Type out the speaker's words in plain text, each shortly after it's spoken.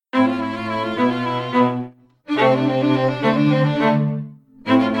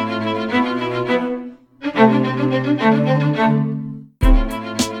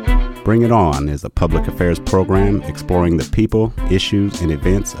Bring It On is a public affairs program exploring the people, issues, and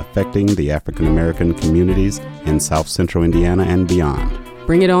events affecting the African American communities in South Central Indiana and beyond.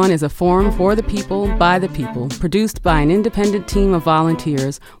 Bring It On is a forum for the people, by the people, produced by an independent team of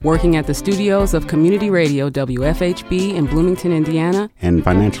volunteers working at the studios of Community Radio WFHB in Bloomington, Indiana, and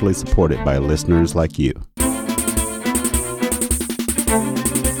financially supported by listeners like you.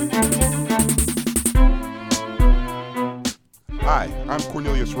 Hi, I'm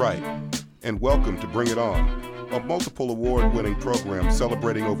Cornelius Wright, and welcome to Bring It On, a multiple award-winning program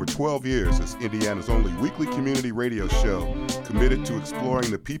celebrating over 12 years as Indiana's only weekly community radio show committed to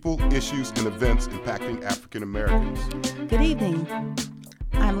exploring the people, issues, and events impacting African Americans. Good evening.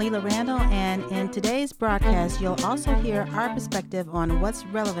 I'm Leila Randall, and in today's broadcast, you'll also hear our perspective on what's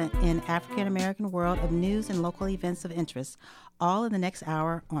relevant in African American world of news and local events of interest, all in the next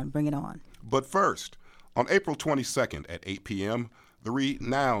hour on Bring It On. But first, on April 22nd at 8 p.m., the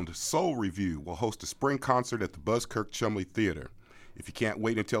renowned Soul Review will host a spring concert at the Buzzkirk Chumley Theater. If you can't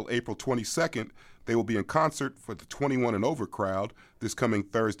wait until April 22nd, they will be in concert for the 21 and over crowd this coming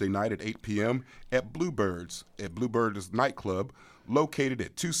Thursday night at 8 p.m. at Bluebirds nightclub, located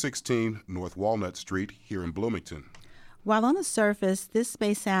at 216 North Walnut Street here in Bloomington. While on the surface, this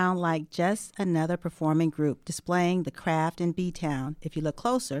may sound like just another performing group displaying the craft in B-Town. If you look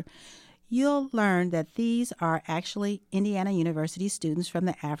closer, you'll learn that these are actually Indiana University students from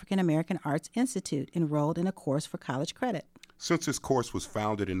the African American Arts Institute enrolled in a course for college credit. Since this course was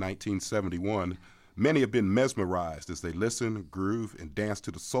founded in 1971, many have been mesmerized as they listen, groove, and dance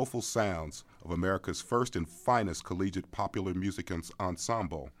to the soulful sounds of America's first and finest collegiate popular music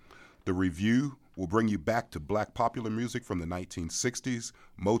ensemble. The Review will bring you back to black popular music from the 1960s,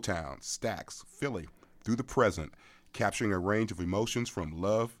 Motown, Stax, Philly, through the present, capturing a range of emotions from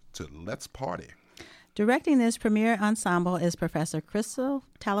love to let's party. Directing this premier ensemble is Professor Crystal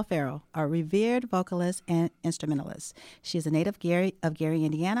Taliaferro, a revered vocalist and instrumentalist. She is a native of Gary,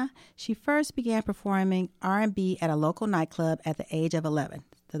 Indiana. She first began performing R&B at a local nightclub at the age of 11.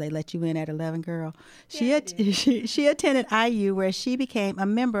 So they let you in at 11, girl. She attended IU, where she became a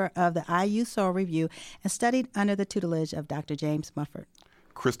member of the IU Soul Review and studied under the tutelage of Dr. James Mufford.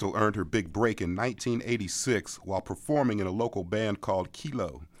 Crystal earned her big break in 1986 while performing in a local band called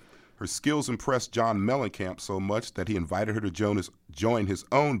Kilo. Her skills impressed John Mellencamp so much that he invited her to join his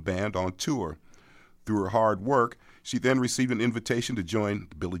own band on tour. Through her hard work, she then received an invitation to join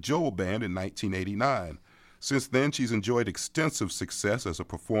the Billy Joel Band in 1989. Since then, she's enjoyed extensive success as a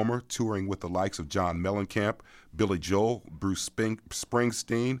performer, touring with the likes of John Mellencamp, Billy Joel, Bruce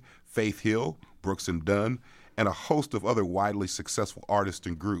Springsteen, Faith Hill, Brooks and Dunn, and a host of other widely successful artists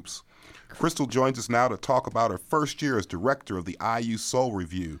and groups. Crystal joins us now to talk about her first year as director of the IU Soul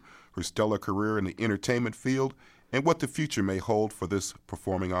Review, her stellar career in the entertainment field, and what the future may hold for this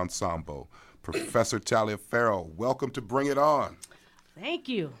performing ensemble. Professor Taliaferro, welcome to Bring It On. Thank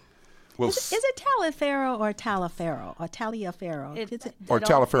you. Well, Is it Taliaferro or Taliaferro or Taliaferro? Or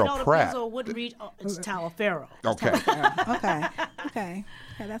Taliaferro Pratt. It's Taliaferro. Okay. Okay,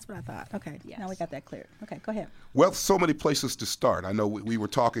 that's what I thought. Okay, Yes. Now we got that cleared. Okay, go ahead. Well, so many places to start. I know we were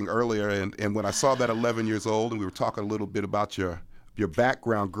talking earlier, and when I saw that 11 years old, and we were talking a little bit about your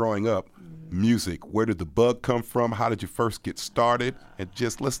background growing up, music. Where did the bug come from? How did you first get started? And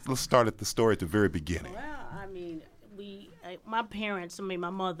just let's start at the story at the very beginning. Well, I mean, my parents, my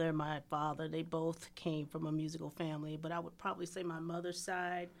mother and my father, they both came from a musical family, but I would probably say my mother's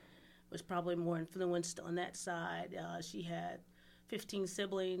side was probably more influenced on that side. She had 15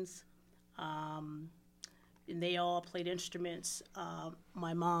 siblings, and they all played instruments.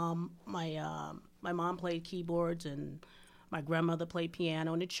 My mom played keyboards, and my grandmother played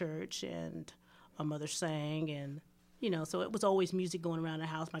piano in the church, and my mother sang, and so it was always music going around the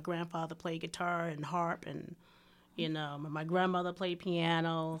house. My grandfather played guitar and harp, and my grandmother played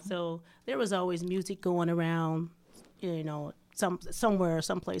piano, so there was always music going around, somewhere,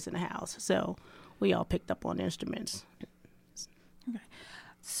 someplace in the house. So we all picked up on instruments. Okay.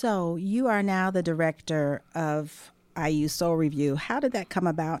 So you are now the director of IU Soul Review. How did that come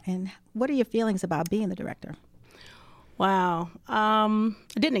about, and what are your feelings about being the director? Wow. I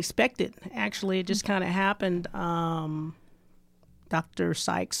didn't expect it, actually. It just kind of happened. Dr.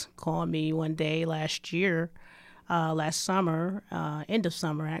 Sykes called me one day last summer, end of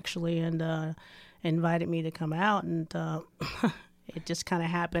summer, actually, and invited me to come out. And it just kind of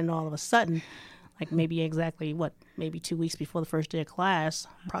happened all of a sudden, like maybe 2 weeks before the first day of class,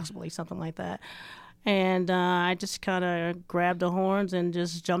 approximately something like that. And I just kind of grabbed the horns and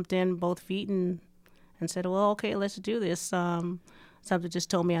just jumped in both feet and said, well, okay, let's do this. Something just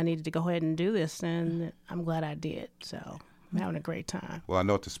told me I needed to go ahead and do this, and I'm glad I did. So I'm having a great time. Well, I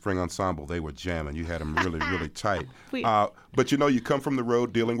know at the Spring Ensemble they were jamming. You had them really, really tight. But you come from the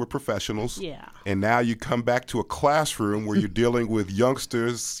road dealing with professionals. Yeah. And now you come back to a classroom where you're dealing with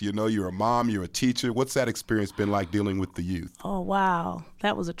youngsters. You're a mom, you're a teacher. What's that experience been like dealing with the youth? Oh, wow.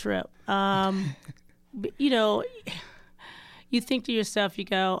 That was a trip. You think to yourself, you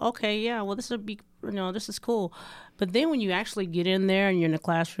go, okay, yeah, well, this is cool. But then when you actually get in there and you're in the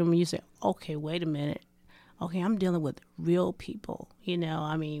classroom and you say, okay, wait a minute. Okay, I'm dealing with real people,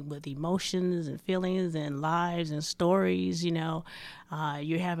 with emotions and feelings and lives and stories, you're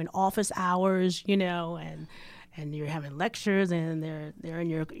having office hours, and you're having lectures, and they're in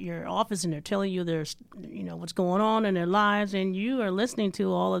your office and they're telling you there's, what's going on in their lives, and you are listening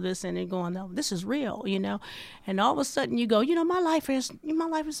to all of this and they're going, no, this is real, and all of a sudden you go, my life is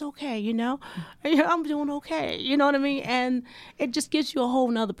okay, I'm doing okay, you know what I mean? And it just gives you a whole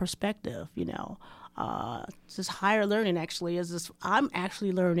nother perspective, This higher learning actually I'm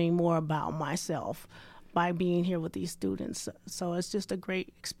actually learning more about myself by being here with these students. So it's just a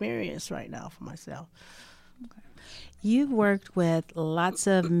great experience right now for myself. Okay. You've worked with lots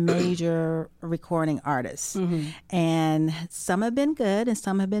of major recording artists, and some have been good and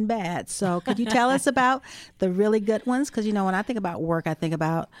some have been bad. So could you tell us about the really good ones? Because, when I think about work, I think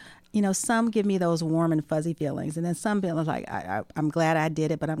about, some give me those warm and fuzzy feelings, and then some feelings like, I'm glad I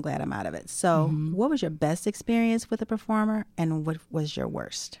did it, but I'm glad I'm out of it. So what was your best experience with a performer, and what was your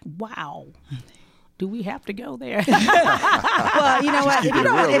worst? Wow. Do we have to go there? Well, you know what? If you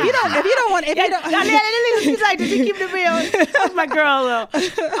don't want, she's like, did you keep it real? That's my girl, though.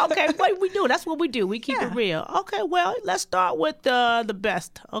 Okay, what we do? That's what we do. We keep it real. Okay, well, let's start with the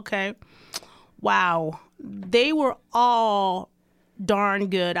best. Okay, wow, they were all darn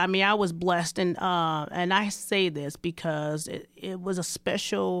good. I mean, I was blessed, and I say this because it was a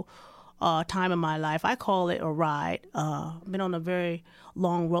special time in my life. I call it a ride. I've been on a very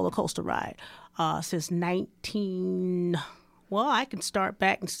long roller coaster ride. Since I can start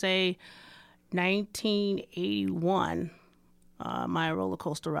back and say 1981, my roller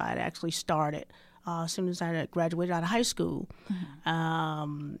coaster ride actually started as soon as I graduated out of high school.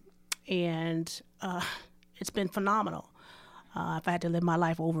 And it's been phenomenal. If I had to live my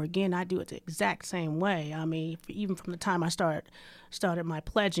life over again, I'd do it the exact same way. I mean, even from the time I started my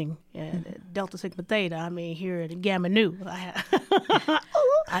pledging at Delta Sigma Theta, here at Gamma Nu.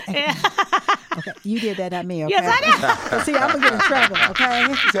 Okay, you did that, not me, okay? Yes, I did. See, I'm going to get in trouble, okay?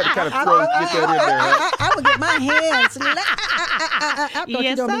 You had to kind of get that in there. I would get my hands. I thought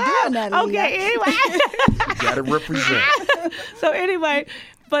you don't be doing that. Okay, anyway. You got to represent. So anyway,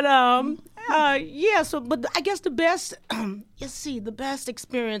 but but I guess the best, the best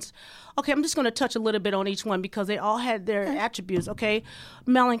experience, okay, I'm just going to touch a little bit on each one because they all had their attributes, okay?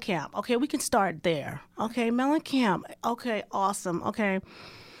 Mellencamp, okay, we can start there, okay? Mellencamp, okay, awesome, okay.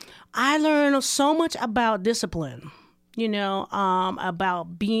 I learned so much about discipline,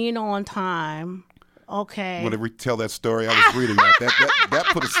 about being on time. Okay. When I tell that story, I was reading that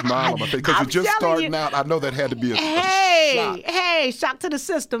put a smile on my face because you're just starting out. I know that had to be a shock. Hey, shock to the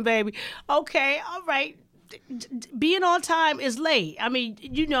system, baby. Okay, all right. Being on time is late. I mean,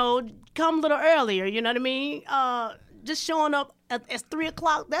 come a little earlier. You know what I mean? Just showing up at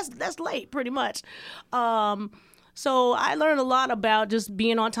 3:00. That's late, pretty much. So I learned a lot about just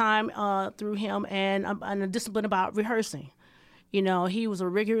being on time through him and a discipline about rehearsing. He was a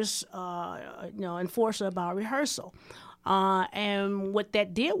rigorous, enforcer about rehearsal. And what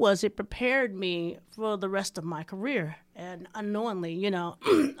that did was it prepared me for the rest of my career. And unknowingly,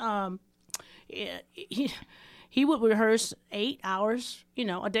 he would rehearse 8 hours,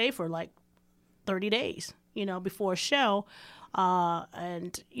 a day for like 30 days, before a show.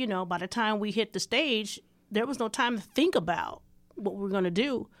 And by the time we hit the stage, there was no time to think about what we were going to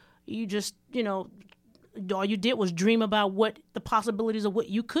do. You just, all you did was dream about what the possibilities of what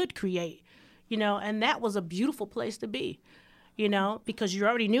you could create, and that was a beautiful place to be, because you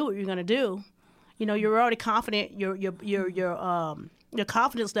already knew what you were going to do. You're already confident. Your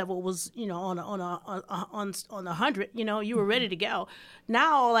confidence level was, on 100. You were ready to go.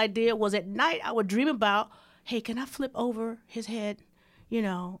 Now all I did was at night I would dream about, hey, can I flip over his head,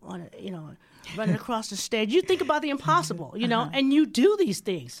 running across the stage. You think about the impossible, and you do these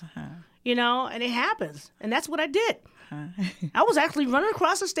things, and it happens. And that's what I did. I was actually running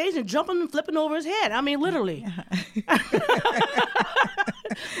across the stage and jumping and flipping over his head. I mean, literally.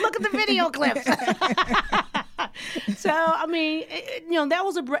 Look at the video clips. So, I mean, that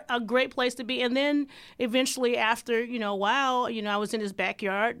was a great place to be. And then eventually after, a while, I was in his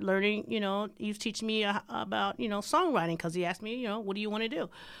backyard learning, he was teaching me about, songwriting because he asked me, what do you want to do?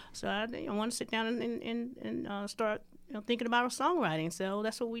 So I want to sit down and start thinking about our songwriting. So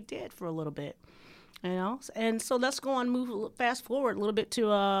that's what we did for a little bit, And so let's go on, fast forward a little bit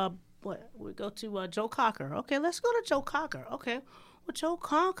to we go to Joe Cocker. Okay, let's go to Joe Cocker. Okay, well, Joe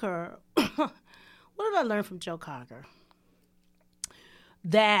Cocker, what did I learn from Joe Cocker?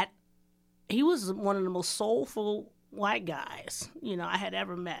 That he was one of the most soulful white guys, I had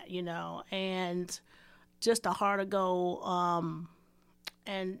ever met, and just a heart of gold,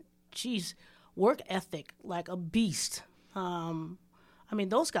 and geez, work ethic like a beast.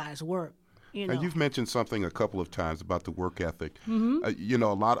 Those guys work. Now, you've mentioned something a couple of times about the work ethic. Mm-hmm.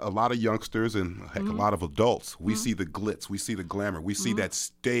 A lot of youngsters and heck, a lot of adults, we see the glitz, we see the glamour, we see that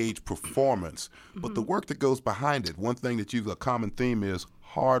stage performance, but the work that goes behind it. One thing that a common theme is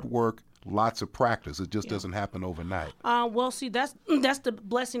hard work, lots of practice. It just doesn't happen overnight. Well, see, that's the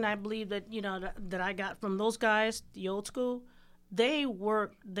blessing I believe that that I got from those guys, the old school. They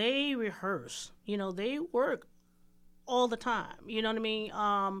work, they rehearse. They work all the time. You know what I mean?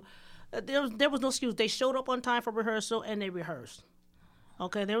 There was no excuse. They showed up on time for rehearsal and they rehearsed.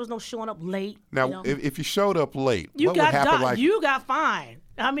 Okay, there was no showing up late. Now, if you showed up late, what would happen? You got fined.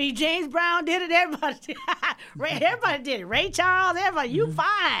 James Brown did it. Everybody did it. Everybody did it. Ray Charles, everybody. You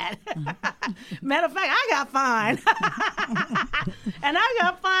fined. Matter of fact, I got fined. And I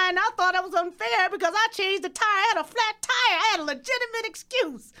got fined. I thought it was unfair because I changed the tire. I had a flat tire. I had a legitimate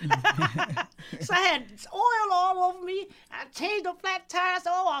excuse. So I had oil all over me. I changed the flat tire.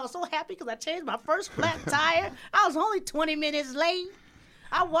 So I was so happy because I changed my first flat tire. I was only 20 minutes late.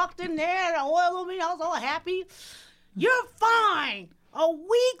 I walked in there, the oil on me, I was all happy. You're fine. A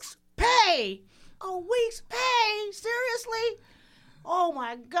week's pay. A week's pay? Seriously? Oh,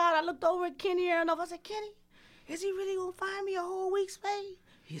 my God. I looked over at Kenny Aronoff. I said, Kenny, is he really going to fine me a whole week's pay?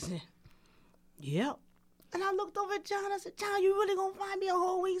 He said, yep. And I looked over at John. I said, John, you really going to fine me a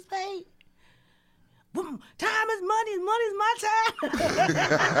whole week's pay? Boom. Time is money. Money's my time.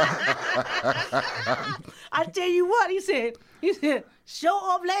 I tell you what, he said, show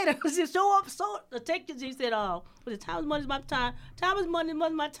up later. He said, show up. He said, the time is money's my time. Time is money's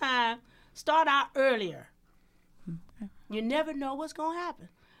my time. Start out earlier. You never know what's going to happen.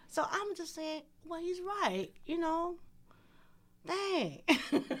 So I'm just saying, well, he's right. Dang.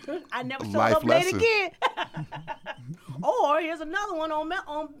 I never showed up late again. Or here's another one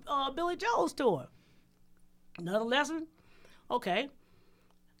on Billy Joel's tour. Another lesson? Okay.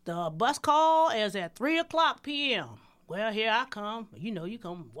 The bus call is at 3 o'clock p.m. Well, here I come. You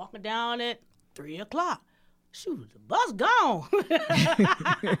come walking down at 3 o'clock. Shoot, the bus gone.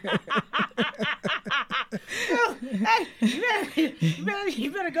 Hey,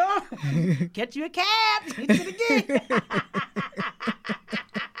 you better go. Get you a cab. Get to the gig.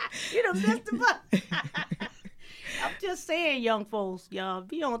 You done missed the bus. I'm just saying, young folks, y'all,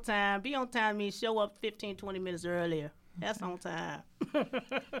 be on time. Be on time means show up 15, 20 minutes earlier. That's on time.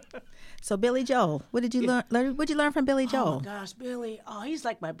 So Billy Joel, what did you learn? What did you learn from Billy Joel? Oh gosh, Billy. Oh, he's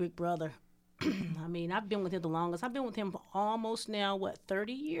like my big brother. I've been with him the longest. I've been with him for almost now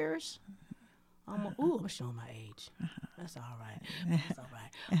 30 years. I'm showing my age. That's all right. That's all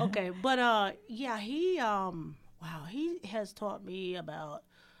right. Okay, but he has taught me about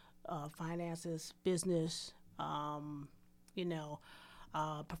finances, business.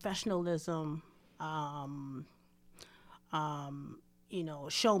 Professionalism,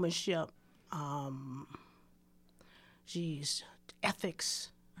 showmanship,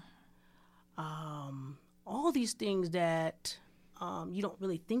 ethics, all these things that you don't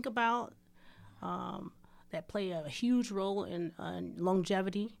really think about, that play a huge role in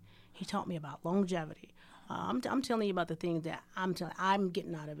longevity. He taught me about longevity. I'm telling you about the things that I'm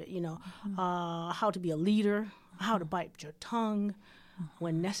getting out of it, how to be a leader, how to bite your tongue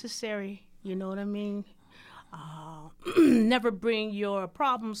when necessary, you know what I mean? Never bring your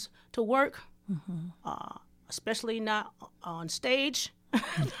problems to work, especially not on stage.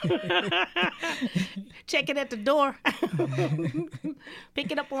 Check it at the door. Pick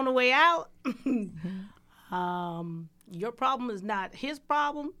it up on the way out. Your problem is not his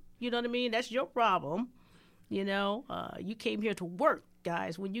problem, you know what I mean? That's your problem. You came here to work,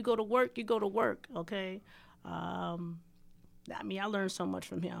 guys. When you go to work, you go to work, okay? I learned so much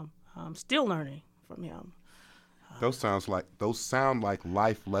from him. I'm still learning from him. Those sound like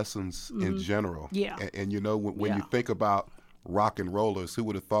life lessons in general. Yeah. And when you think about rock and rollers, who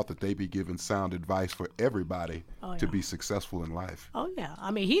would have thought that they'd be giving sound advice for everybody to be successful in life? Oh, yeah.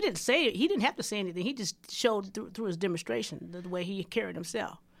 He didn't say it. He didn't have to say anything. He just showed through his demonstration the way he carried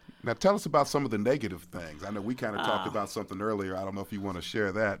himself. Now, tell us about some of the negative things. I know we kind of talked about something earlier. I don't know if you want to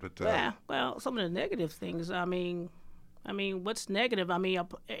share that. But well, some of the negative things, I mean, what's negative? I mean,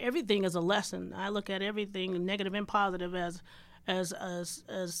 everything is a lesson. I look at everything, negative and positive, as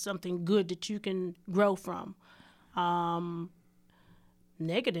something good that you can grow from.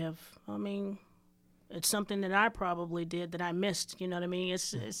 Negative, I mean, it's something that I probably did that I missed. You know what I mean?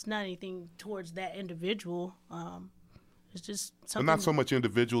 It's not anything towards that individual. It's just something. But not so much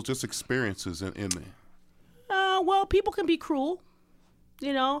individuals, just experiences in there. Well, people can be cruel.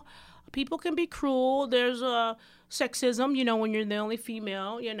 You know, people can be cruel. There's sexism, you know, when you're the only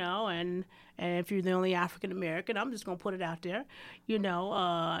female, you know, and if you're the only African American, I'm just gonna put it out there, you know,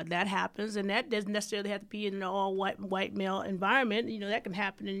 that happens, and that doesn't necessarily have to be in an all white male environment. You know, that can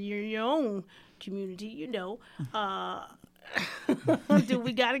happen in your own community, you know. Do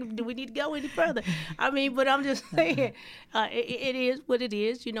we need to go any further? I mean, but I'm just saying, it is what it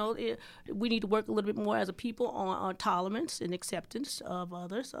is. You know, we need to work a little bit more as a people on tolerance and acceptance of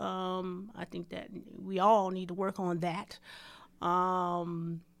others. I think that we all need to work on that.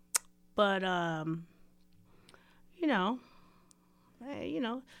 But you know, hey, you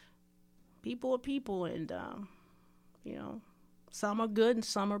know, people are people, and you know, some are good and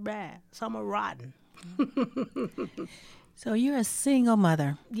some are bad. Some are rotten. So you're a single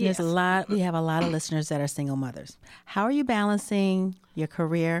mother. Yes. We have a lot of listeners that are single mothers. How are you balancing your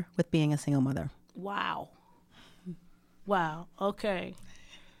career with being a single mother? Wow. Okay.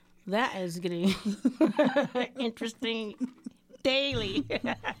 That is getting interesting daily.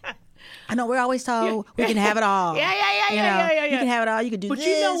 I know we're always told we can have it all. Yeah. You can have it all. You can do but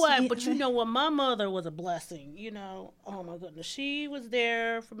this. You know what? My mother was a blessing. You know, oh my goodness, she was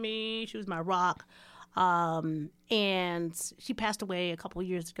there for me. She was my rock. And she passed away a couple of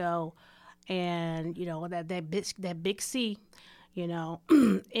years ago, and you know that big C, you know,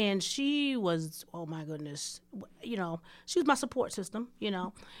 and she was, oh my goodness, you know, she was my support system, you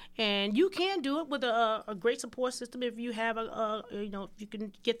know, and you can do it with a great support system if you have you know, if you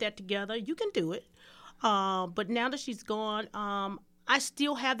can get that together, you can do it. But now that she's gone, I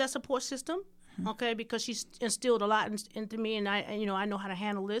still have that support system. Okay, because she's instilled a lot into me, and I know how to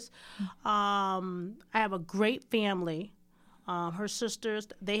handle this. I have a great family. Her sisters,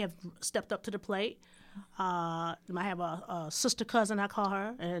 they have stepped up to the plate. I have a sister cousin, I call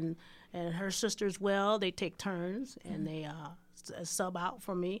her, and her sister as well. They take turns, and they sub out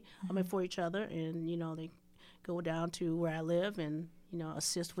for me. I mean, for each other, and you know, they go down to where I live and you know,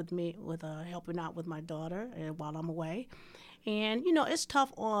 assist with me with helping out with my daughter and while I'm away. And, you know, it's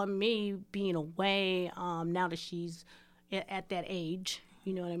tough on me being away now that she's at that age,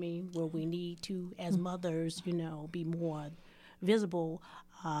 you know what I mean, where we need to, as mothers, you know, be more visible.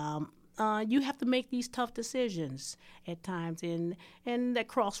 You have to make these tough decisions at times. And that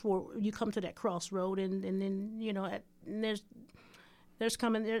crossroad, you come to that crossroad, and then, you know, I'm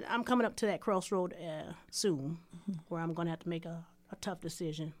coming up to that crossroad soon where I'm going to have to make a tough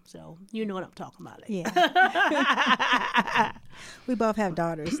decision. So you know what I'm talking about. Yeah. We both have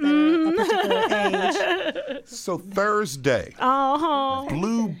daughters that are a particular age. So Thursday,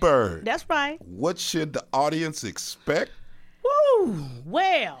 Bluebird. That's right. What should the audience expect? Woo!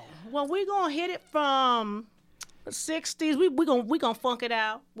 Well, we're gonna hit it from the 60s. We gonna funk it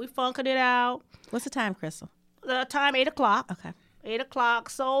out. We funking it out. What's the time, Crystal? The time 8:00. Okay. 8:00.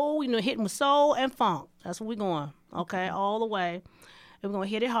 Soul. You know, hitting with soul and funk. That's where we're going. Okay, all the way. And we're going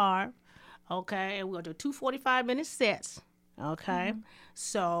to hit it hard, okay? And we're going to do 2 45-minute sets, okay?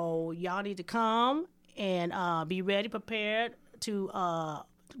 So y'all need to come and be ready, prepared to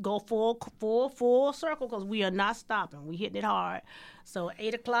go full circle, because we are not stopping. We hitting it hard. So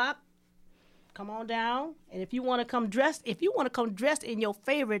 8:00, come on down. And if you want to come dressed in your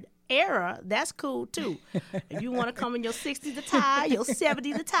favorite era, that's cool too. If you want to come in your 60s attire, your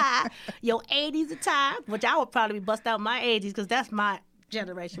 70s attire, your 80s attire, which I would probably bust out my 80s because that's my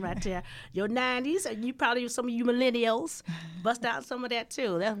generation right there. Your 90s, and you probably, some of you millennials, bust out some of that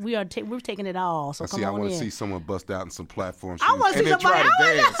too. We're taking it all. So come on in. I want to see someone bust out in some platform shoes. I want to see somebody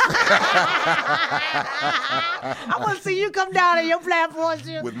dance. I want to see you come down in your platform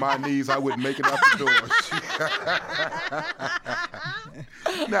shoes. With my knees, I wouldn't make it out the door.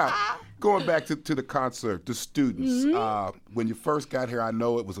 Now, going back to the concert, the students, when you first got here, I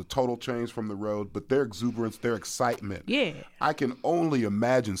know it was a total change from the road, but their exuberance, their excitement. Yeah. I can only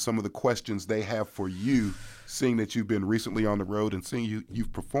imagine some of the questions they have for you, seeing that you've been recently on the road and seeing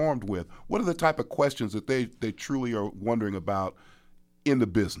you've performed with. What are the type of questions that they truly are wondering about in the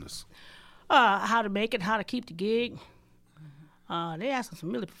business? How to make it, how to keep the gig. They asking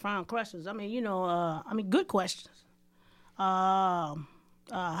some really profound questions. I mean, you know, good questions. How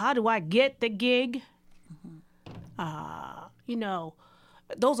do I get the gig? You know,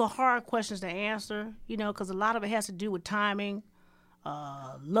 those are hard questions to answer, you know, because a lot of it has to do with timing,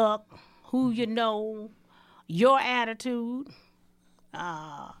 luck, who you know, your attitude,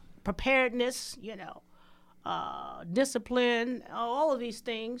 preparedness, you know, discipline, all of these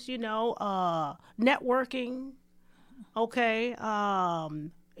things, you know, networking, okay,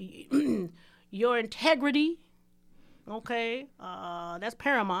 your integrity, okay, that's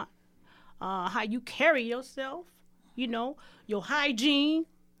paramount. How you carry yourself, you know, your hygiene.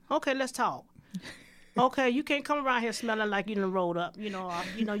 Okay, let's talk. Okay, you can't come around here smelling like you done rolled up. You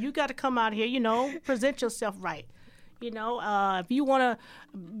know, you got to come out here, you know, present yourself right. You know, if you want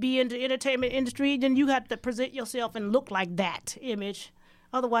to be in the entertainment industry, then you have to present yourself and look like that image.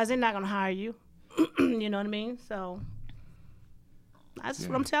 Otherwise, they're not going to hire you. You know what I mean? So that's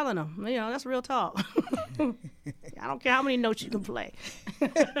what I'm telling them. You know, that's real talk. I don't care how many notes you can play.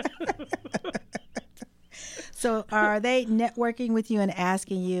 So are they networking with you and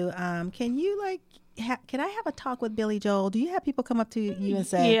asking you, can you can I have a talk with Billy Joel? Do you have people come up to you and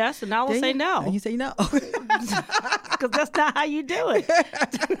say yes? And I will say no. And you say no. Because that's not how you do it.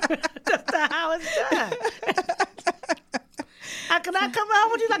 That's not how it's done. Can I come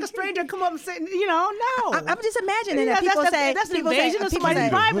out with you like a stranger? Come up and say, you know, no. I'm just imagining that people say that's an invasion of somebody's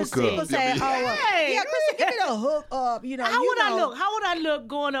privacy. People say, yeah, Krista, give me the hook up. You know, how would I look? How would I look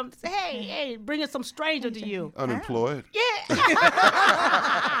going up? Say, hey, bringing some stranger to you? Unemployed. Yeah.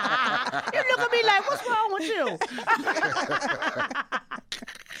 You look at me like, what's wrong with you?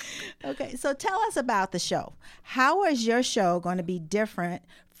 Okay, so tell us about the show. How is your show going to be different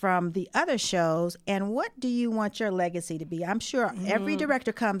from the other shows, and what do you want your legacy to be? I'm sure every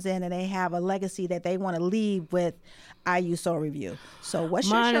director comes in and they have a legacy that they want to leave with IU Soul Review. So what's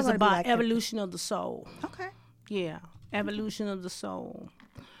your show Mine is going to be about like? evolution of the soul. Okay. Yeah, evolution of the soul.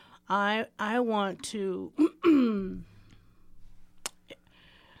 I want to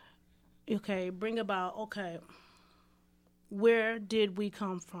bring about where did we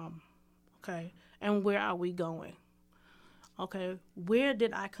come from? Okay, and where are we going? Okay, where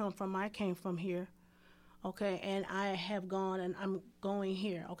did I come from? I came from here. Okay, and I have gone and I'm going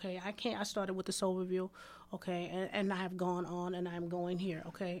here. Okay, I started with the Soul Review. Okay, and I have gone on and I'm going here.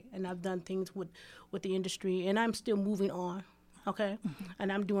 Okay, and I've done things with the industry and I'm still moving on. Okay,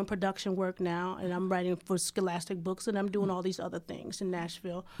 and I'm doing production work now, and I'm writing for Scholastic Books, and I'm doing all these other things in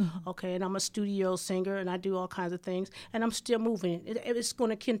Nashville. Okay, and I'm a studio singer, and I do all kinds of things, and I'm still moving. It's going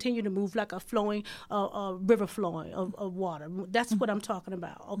to continue to move like a flowing, river flowing of water. That's what I'm talking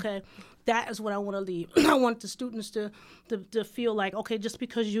about. Okay, that is what I want to leave. I want the students to feel like, okay, just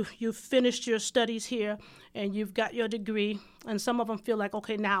because you finished your studies here and you've got your degree, and some of them feel like,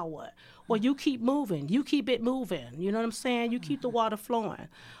 okay, now what? Well, you keep moving. You keep it moving. You know what I'm saying? You keep the water flowing,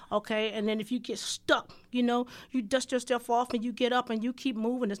 okay? And then if you get stuck, you know, you dust yourself off and you get up and you keep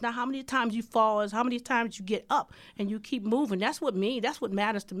moving. It's not how many times you fall, it's how many times you get up and you keep moving. That's what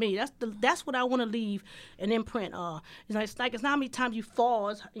matters to me. That's what I want to leave an imprint of. It's not how many times you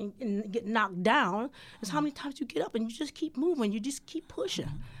fall and get knocked down. It's how many times you get up and you just keep moving. You just keep pushing.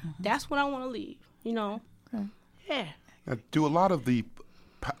 That's what I want to leave, you know? Okay. Yeah. Now, do a lot of the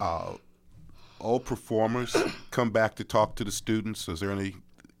old performers come back to talk to the students? Is there any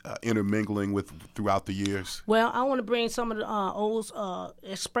intermingling throughout the years? Well, I want to bring some of the old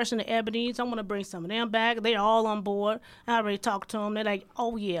Expression of Ebony's. I want to bring some of them back. They're all on board. I already talked to them. They're like,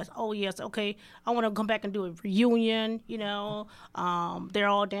 oh yes, okay. I want to come back and do a reunion, you know. They're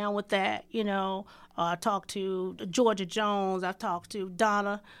all down with that, you know. I talked to Georgia Jones. I talked to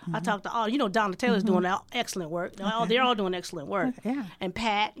Donna. I talked to Donna Taylor's doing excellent work. They're all doing excellent work. Yeah. And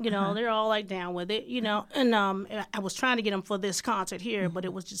Pat, you know, they're all like down with it, you know. And I was trying to get them for this concert here, but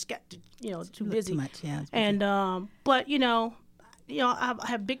it was just too busy. Too much, yeah. And but I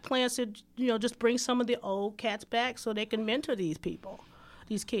have big plans to just bring some of the old cats back so they can mentor these people,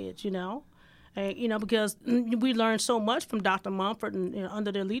 these kids, you know. Because we learned so much from Dr. Mumford and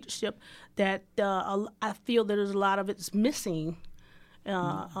under their leadership that I feel that there's a lot of it's missing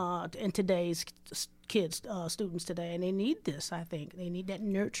in today's kids, students today, and they need this. I think they need that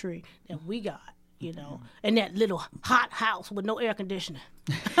nurturing that we got, you know, and that little hot house with no air conditioning.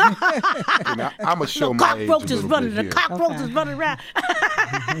 I'm gonna show my age a little bit here. The cockroaches running around,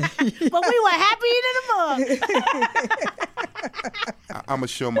 but we were happy in the mug. I'm going to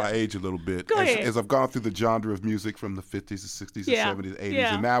show my age a little bit. Go ahead. As I've gone through the genre of music from the 50s, the 60s, the 70s,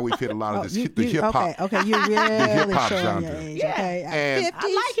 80s, and now we've hit a lot of the hip-hop. Okay, you're really the hip-hop showing genre. your age. Yeah. Okay. And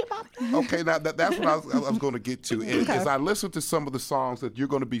I like hip-hop. Okay, now that's what I was going to get to. As I listen to some of the songs that you're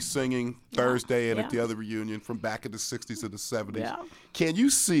going to be singing Thursday and at the other reunion from back in the 60s and the 70s, can you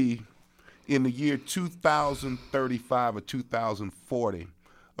see in the year 2035 or 2040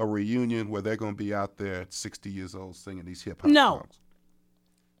 a reunion where they're going to be out there at 60 years old singing these hip hop No. songs?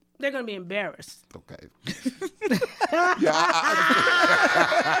 They're going to be embarrassed. Okay.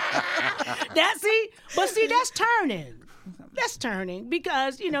 That's turning. That's turning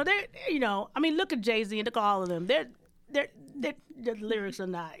because I mean, look at Jay-Z and look at all of them. The lyrics are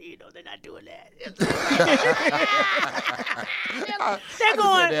not, they're not doing that. They're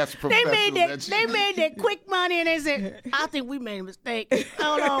going. They made that quick money, and they said, "I think we made a mistake.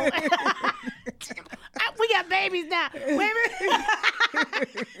 Hold on, we got babies now. Wait a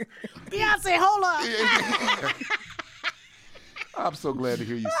minute, Beyonce, hold up." I'm so glad to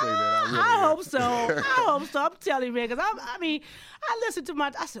hear you say that. I hope so. I'm telling you, man, because I listened to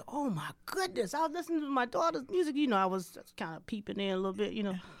I said, oh my goodness. I was listening to my daughter's music. I was kind of peeping in a little bit,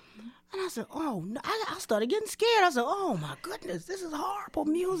 And I said, oh, no. I started getting scared. I said, oh my goodness, this is horrible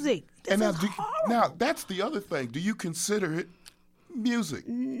music. Now, that's the other thing. Do you consider it music?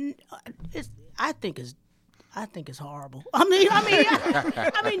 I think it's horrible. I mean,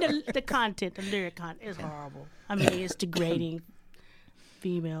 the content, the lyric content is horrible. I mean, it's degrading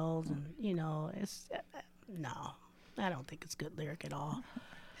females, and it's no. I don't think it's good lyric at all.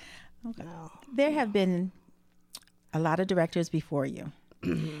 Okay. No. There have been a lot of directors before you.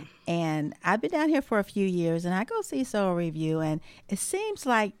 And I've been down here for a few years, and I go see Soul Review, and it seems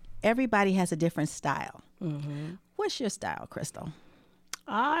like everybody has a different style. Mm-hmm. What's your style, Crystal?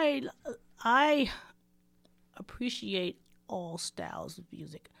 I appreciate all styles of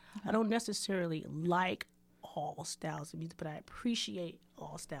music. Uh-huh. I don't necessarily like all styles of music, but I appreciate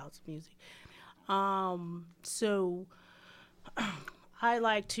all styles of music. So I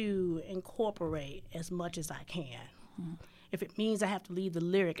like to incorporate as much as I can. Mm. If it means I have to leave the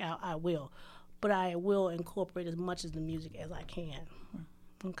lyric out, I will. But I will incorporate as much of the music as I can.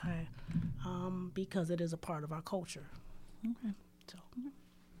 Okay? Because it is a part of our culture. Okay. So.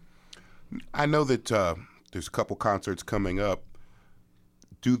 I know that there's a couple concerts coming up.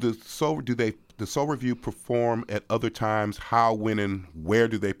 Do the Soul Review perform at other times? How, when, and where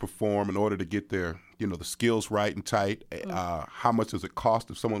do they perform in order to get their, the skills right and tight? How much does it cost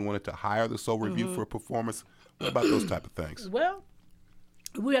if someone wanted to hire the Soul Review for a performance? What about those type of things? Well,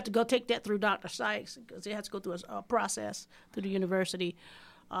 we have to go take that through Dr. Sykes because it has to go through a process through the university.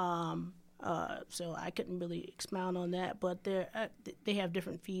 So I couldn't really expound on that, but they have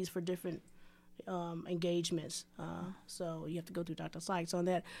different fees for different engagements. So you have to go through Dr. Sykes on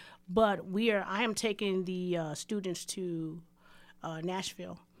that. But I am taking the students to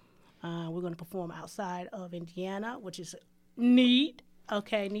Nashville. We're going to perform outside of Indiana, which is neat.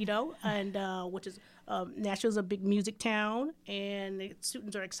 Okay, neato. And which is Nashville's a big music town, and the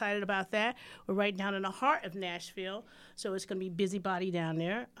students are excited about that. We're right down in the heart of Nashville, so it's going to be busybody down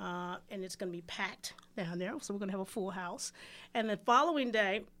there, and it's going to be packed down there. So we're going to have a full house. And the following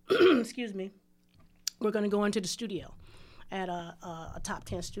day, excuse me, we're going to go into the studio at a top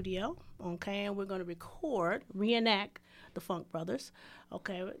 10 studio, okay, and we're going to reenact the Funk Brothers.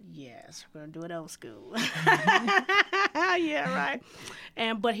 Okay, yes, we're going to do it old school. Yeah,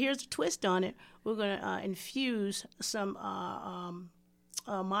 right. But here's the twist on it. We're going to infuse some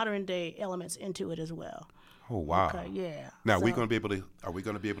modern day elements into it as well. Oh wow! Okay, yeah. Now are we going to be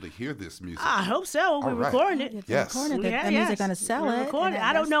able to hear this music? I hope so. We're recording it. Yes. That means they're going to sell it.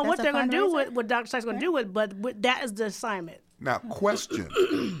 I don't know what they're going to do with what Dr. Sykes going to do with, but that is the assignment. Now, question: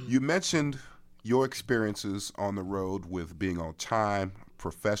 you mentioned your experiences on the road with being on time,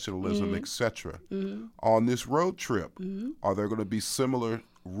 professionalism, etc. Mm-hmm. On this road trip, are there going to be similar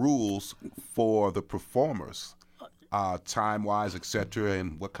rules for the performers? Time-wise, etc.,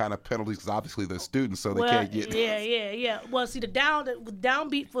 and what kind of penalties? Because obviously they're students, so they can't get. Yeah. Well, see, the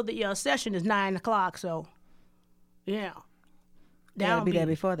downbeat for the session is 9:00, so yeah. They gotta be there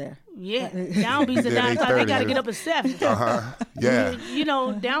before there. Yeah, downbeats at 9 o'clock. They gotta get up at 7. Yeah.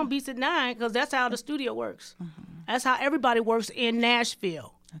 Downbeats at 9 because that's how the studio works. Mm-hmm. That's how everybody works in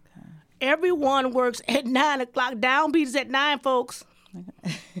Nashville. Okay. Everyone works at 9 o'clock. Downbeat is at 9, folks.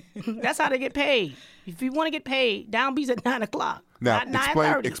 Okay. That's how they get paid. If you want to get paid, downbeat's at 9 o'clock. Now,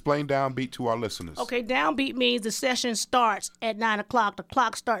 explain downbeat to our listeners. Okay, downbeat means the session starts at 9 o'clock. The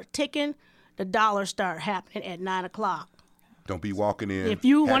clock starts ticking. The dollars start happening at 9 o'clock. Don't be walking in. If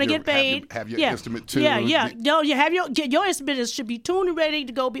you want to get paid, have your instrument tuned. Yeah. No, you have your instrument should be tuned and ready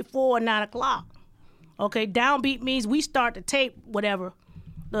to go before 9 o'clock. Okay, downbeat means we start the tape, whatever,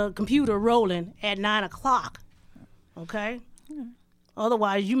 the computer rolling at 9 o'clock. Okay.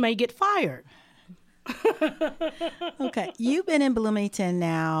 Otherwise, you may get fired. Okay, you've been in Bloomington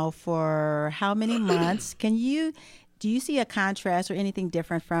now for how many months? Do you see a contrast or anything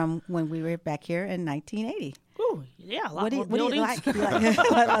different from when we were back here in 1980? Ooh, yeah, a lot What do more you buildings. like?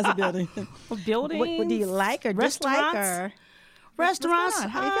 Lots of buildings. Buildings. What do you like or dislike? Restaurants. What's going Restaurants. on?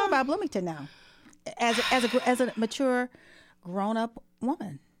 How do you feel about Bloomington now? As a mature, grown-up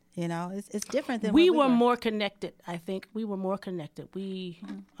woman, you know, it's different than we when were more connected. I think we were more connected.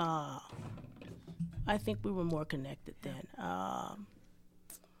 I think we were more connected then. I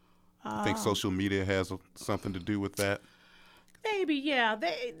think social media has something to do with that. Maybe, yeah.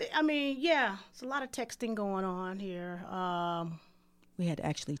 I mean, yeah. It's a lot of texting going on here. we had to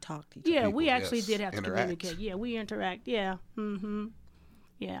actually talk to each other. Yeah, people, we actually yes, did have to interact. communicate. Yeah, we interact. Yeah. Mm-hmm.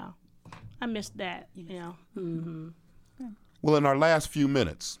 Yeah. I missed that. Yeah. Mm-hmm. Well, in our last few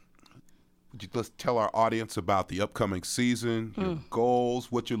minutes, would you just tell our audience about the upcoming season, your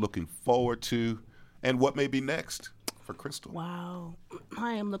goals, what you're looking forward to, and what may be next for Crystal? Wow.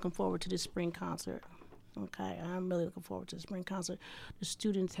 I am looking forward to this spring concert. Okay, I'm really looking forward to the spring concert. The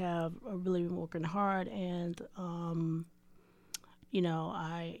students are really been working hard, and I'm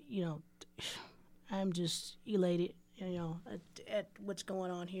just elated, at what's going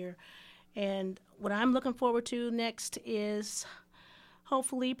on here. And what I'm looking forward to next is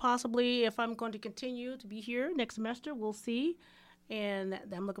hopefully, possibly, if I'm going to continue to be here next semester, we'll see. And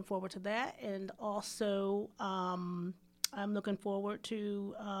I'm looking forward to that. And also, I'm looking forward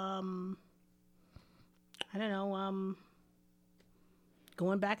to,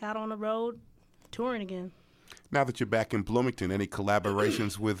 going back out on the road, touring again. Now that you're back in Bloomington, any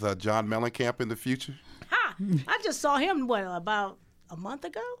collaborations with John Mellencamp in the future? I just saw him, about a month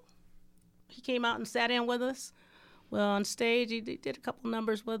ago? He came out and sat in with us. Well, on stage, he did a couple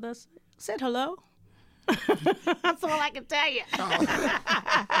numbers with us. Said hello. That's all I can tell you.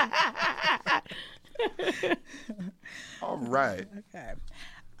 All right. Okay.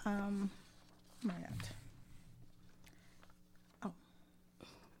 Sorry.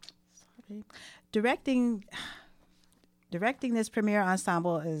 Directing this premiere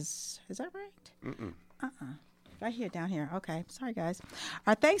ensemble is that right? Right here, down here. Okay. Sorry, guys.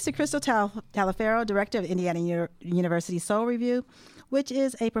 Our thanks to Crystal Taliaferro, Director of Indiana University Soul Review, which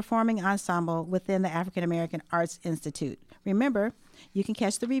is a performing ensemble within the African American Arts Institute. Remember, you can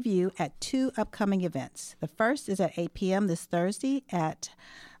catch the review at 2 upcoming events. The first is at 8 p.m. this Thursday at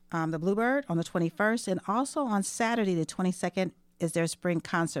the Bluebird on the 21st, and also on Saturday the 22nd is their spring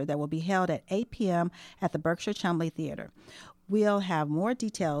concert that will be held at 8 p.m. at the Berkshire Chumley Theater. We'll have more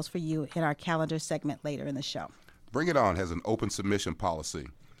details for you in our calendar segment later in the show. Bring It On has an open submission policy.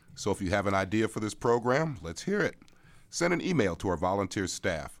 So if you have an idea for this program, let's hear it. Send an email to our volunteer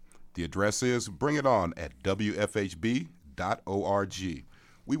staff. The address is bringiton@wfhb.org.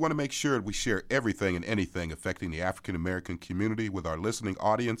 We want to make sure we share everything and anything affecting the African American community with our listening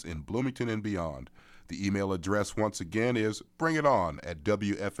audience in Bloomington and beyond. The email address once again is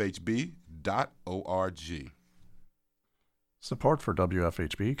bringiton@wfhb.org. Support for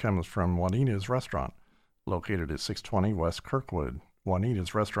WFHB comes from Juanita's Restaurant, located at 620 West Kirkwood.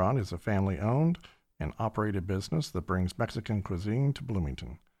 Juanita's Restaurant is a family-owned and operated business that brings Mexican cuisine to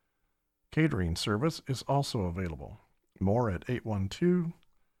Bloomington. Catering service is also available. More at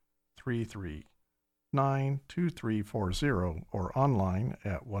 812-339-2340 or online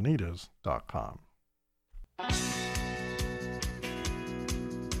at juanitas.com.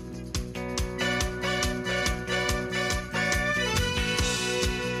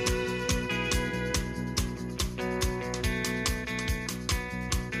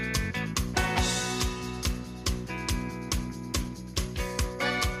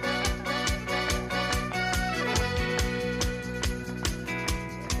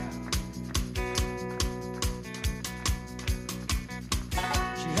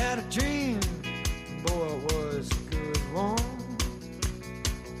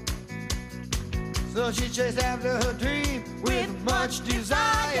 So she chased after her dream with much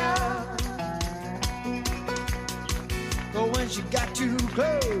desire. But when she got too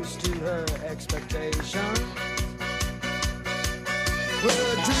close to her expectation, well,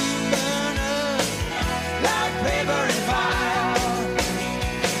 her dream burned up like paper and fire.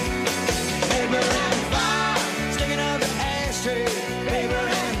 Paper and fire, sticking up the ashtray. Paper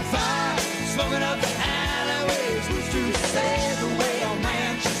and fire, smoking up the alleyways. Who's to say the way a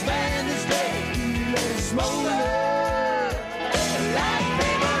man should spend his day? Smoke like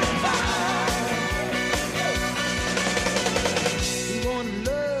paper and fire. He wanted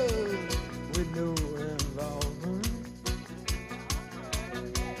love with no involvement,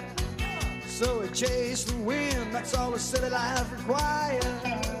 so he chased the wind. That's all a silly life required.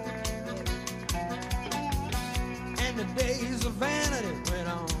 And the days of vanity went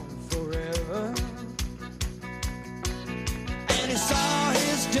on forever. And he saw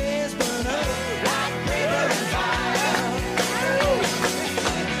his days burn up like paper and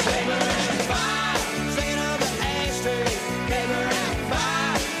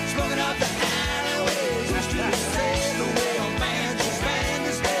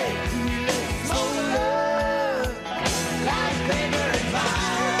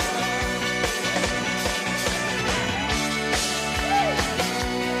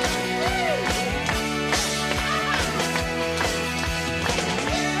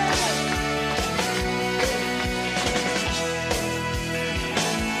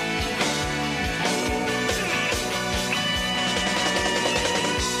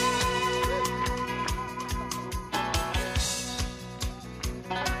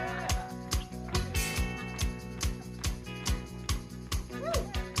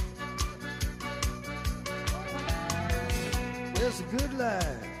just a good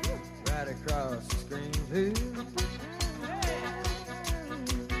life right across the screen too.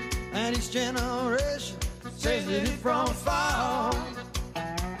 And each generation says that it from fall,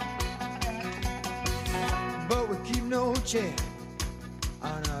 but we keep no check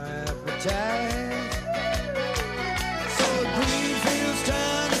on our appetite. So the green fields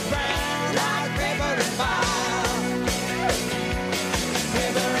turn to brown like paper and fire.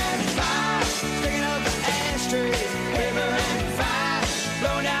 Paper and fire, sticking up the ashtrays. Paper and fire,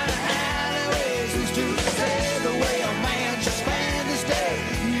 blowing down the alleyways. Who's to say the way a man should spend his day?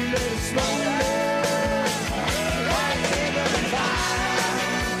 You let it slow down like paper and fire.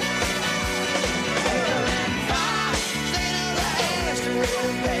 Paper and fire, sticking up the ashtrays.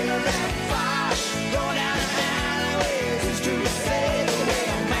 Paper and fire, blowing down the alleyways. Who's to say the way a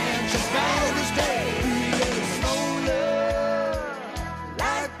man should spend his day? You let it slow down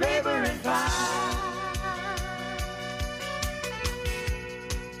like paper and fire.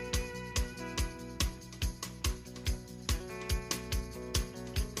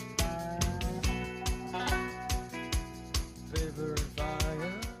 Paper and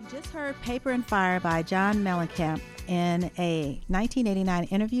fire. You just heard Paper and Fire by John Mellencamp. In a 1989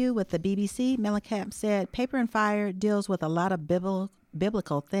 interview with the BBC, Mellencamp said, "Paper and Fire deals with a lot of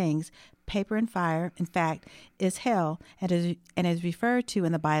biblical things. Paper and fire, in fact, is hell and is referred to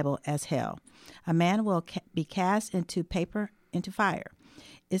in the Bible as hell. A man will be cast into fire.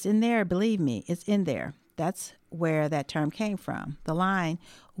 It's in there, believe me, it's in there." That's where that term came from. The line,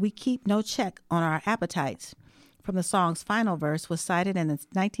 "We keep no check on our appetites," from the song's final verse was cited in the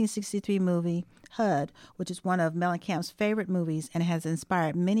 1963 movie HUD, which is one of Mellencamp's favorite movies and has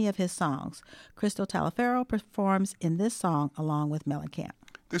inspired many of his songs. Crystal Taliaferro performs in this song along with Mellencamp.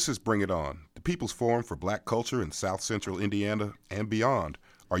 This is Bring It On, the People's Forum for Black Culture in South Central Indiana and beyond.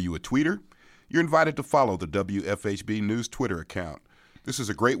 Are you a tweeter? You're invited to follow the WFHB News Twitter account. This is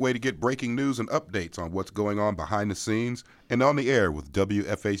a great way to get breaking news and updates on what's going on behind the scenes and on the air with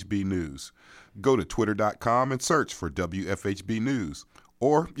WFHB News. Go to twitter.com and search for WFHB News.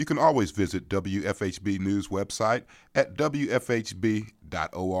 Or you can always visit WFHB News website at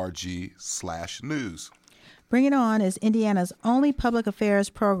wfhb.org/news. Bring It On is Indiana's only public affairs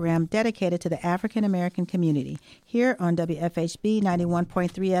program dedicated to the African American community, here on WFHB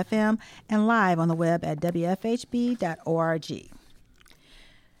 91.3 FM and live on the web at wfhb.org.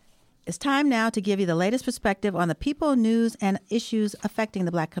 It's time now to give you the latest perspective on the people, news, and issues affecting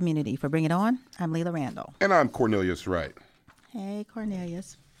the Black community. For Bring It On, I'm Leila Randall. And I'm Cornelius Wright. Hey,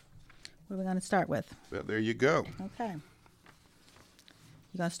 Cornelius. What are we going to start with? Well, there you go. Okay.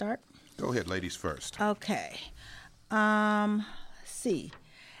 You going to start? Go ahead, ladies first. Okay. Let's see.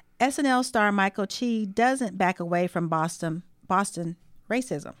 SNL star Michael Che doesn't back away from Boston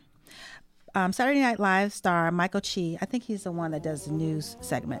racism. Saturday Night Live star Michael Che, I think he's the one that does the news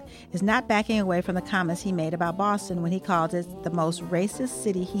segment, is not backing away from the comments he made about Boston when he called it the most racist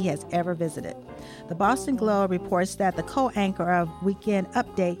city he has ever visited. The Boston Globe reports that the co-anchor of Weekend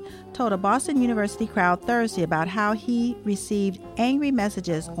Update told a Boston University crowd Thursday about how he received angry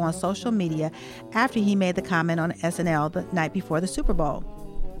messages on social media after he made the comment on SNL the night before the Super Bowl.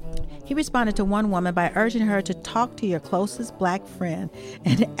 He responded to one woman by urging her to talk to your closest black friend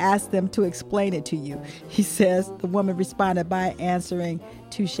and ask them to explain it to you. He says the woman responded by answering,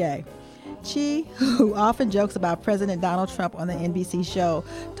 "Touché." Che, who often jokes about President Donald Trump on the NBC show,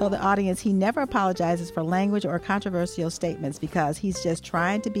 told the audience he never apologizes for language or controversial statements because he's just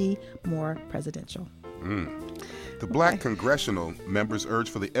trying to be more presidential. The Black congressional members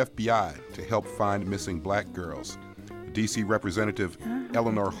urged for the FBI to help find missing black girls. D.C. Representative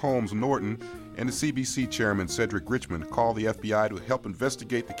Eleanor Holmes Norton and the CBC Chairman Cedric Richmond called the FBI to help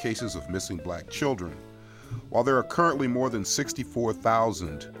investigate the cases of missing black children. While there are currently more than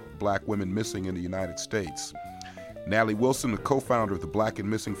 64,000 black women missing in the United States, Natalie Wilson, the co-founder of the Black and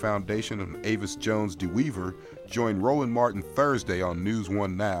Missing Foundation, and Avis Jones DeWeaver joined Roland Martin Thursday on News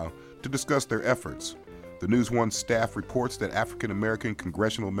One Now to discuss their efforts. The News One staff reports that African American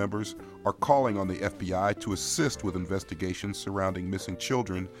congressional members are calling on the FBI to assist with investigations surrounding missing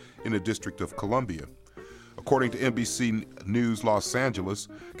children in the District of Columbia. According to NBC News Los Angeles,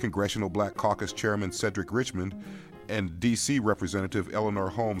 Congressional Black Caucus Chairman Cedric Richmond and D.C. Representative Eleanor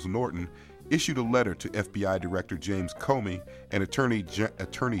Holmes Norton issued a letter to FBI Director James Comey and Attorney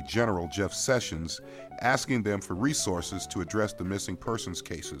General Jeff Sessions asking them for resources to address the missing persons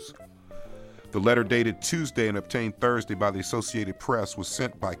cases. The letter, dated Tuesday and obtained Thursday by the Associated Press, was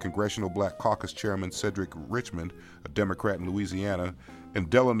sent by Congressional Black Caucus Chairman Cedric Richmond, a Democrat in Louisiana, and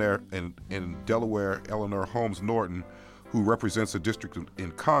Delaware Eleanor Holmes Norton, who represents a district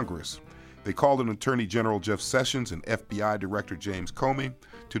in Congress. They called on Attorney General Jeff Sessions and FBI Director James Comey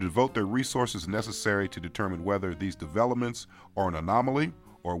to devote their resources necessary to determine whether these developments are an anomaly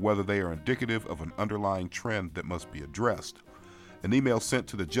or whether they are indicative of an underlying trend that must be addressed. An email sent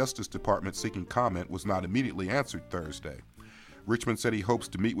to the Justice Department seeking comment was not immediately answered Thursday. Richmond said he hopes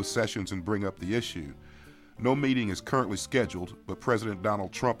to meet with Sessions and bring up the issue. No meeting is currently scheduled, but President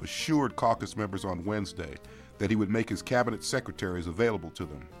Donald Trump assured caucus members on Wednesday that he would make his cabinet secretaries available to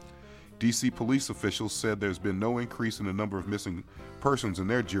them. D.C. police officials said there's been no increase in the number of missing persons in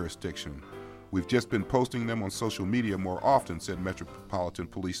their jurisdiction. We've just been posting them on social media more often, said Metropolitan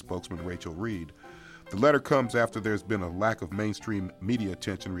Police spokesman Rachel Reed. The letter comes after there's been a lack of mainstream media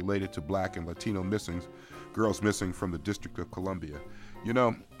attention related to Black and Latino girls missing from the District of Columbia. You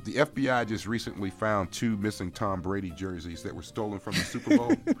know, the FBI just recently found 2 missing Tom Brady jerseys that were stolen from the Super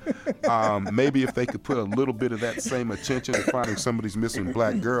Bowl. Maybe if they could put a little bit of that same attention to finding some of these missing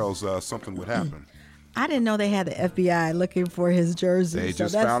Black girls, something would happen. I didn't know they had the FBI looking for his jersey. They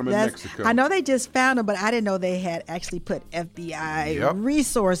just found him in Mexico. I know they just found him, but I didn't know they had actually put FBI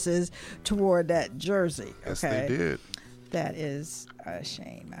resources toward that jersey. Yes, they did. That is a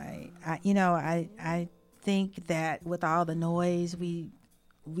shame. I think that with all the noise, we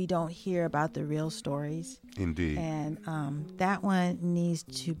don't hear about the real stories. Indeed. And that one needs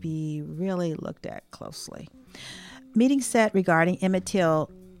to be really looked at closely. Meeting set regarding Emmett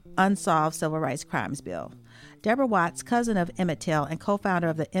Till unsolved civil rights crimes bill. Deborah Watts, cousin of Emmett Till and co-founder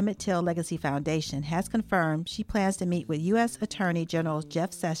of the Emmett Till Legacy Foundation, has confirmed she plans to meet with U.S. Attorney General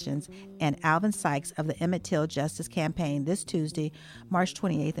Jeff Sessions and Alvin Sykes of the Emmett Till Justice Campaign this Tuesday, March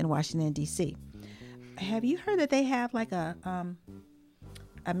 28th in Washington, D.C. Have you heard that they have like a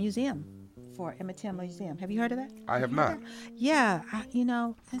museum for Emmett Till Museum? Have you heard of that? I have not. Yeah,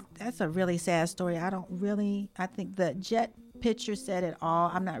 that's a really sad story. I think the jet picture said it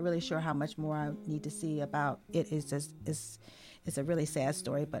all. I'm not really sure how much more I need to see about it. It's a really sad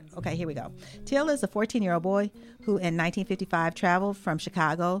story, but okay, here we go. Till is a 14-year-old boy who in 1955 traveled from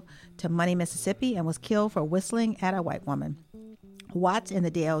Chicago to Money, Mississippi and was killed for whistling at a white woman. Watts and the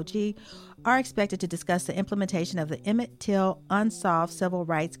DOJ are expected to discuss the implementation of the Emmett Till Unsolved Civil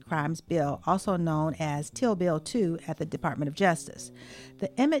Rights Crimes Bill, also known as Till Bill 2, at the Department of Justice.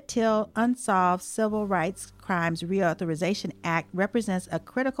 The Emmett Till Unsolved Civil Rights Crimes Reauthorization Act represents a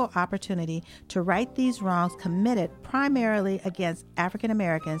critical opportunity to right these wrongs committed primarily against African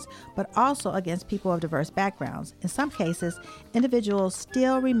Americans, but also against people of diverse backgrounds. In some cases, individuals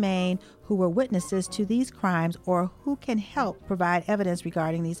still remain who were witnesses to these crimes or who can help provide evidence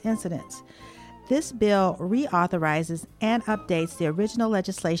regarding these incidents. This bill reauthorizes and updates the original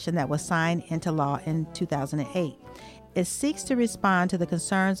legislation that was signed into law in 2008. It seeks to respond to the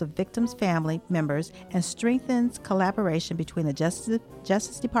concerns of victims' family members and strengthens collaboration between the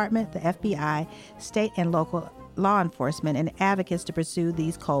Justice Department, the FBI, state and local law enforcement, and advocates to pursue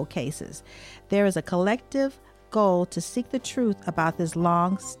these cold cases. There is a collective goal to seek the truth about these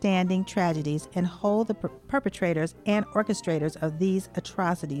long-standing tragedies and hold the perpetrators and orchestrators of these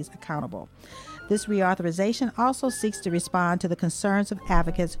atrocities accountable. This reauthorization also seeks to respond to the concerns of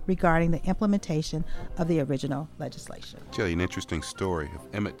advocates regarding the implementation of the original legislation. I'll tell you an interesting story.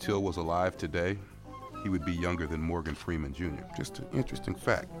 If Emmett Till was alive today, he would be younger than Morgan Freeman Jr. Just an interesting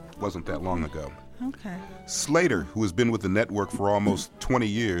fact. Wasn't that long ago. Okay. Slater, who has been with the network for almost 20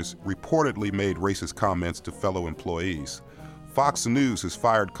 years, reportedly made racist comments to fellow employees. Fox News has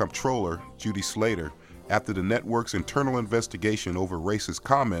fired comptroller Judy Slater after the network's internal investigation over racist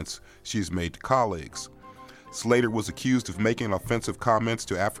comments she has made to colleagues. Slater was accused of making offensive comments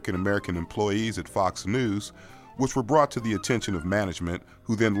to African American employees at Fox News, which were brought to the attention of management,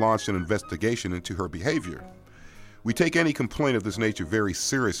 who then launched an investigation into her behavior. We take any complaint of this nature very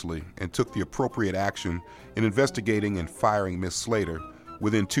seriously and took the appropriate action in investigating and firing Ms. Slater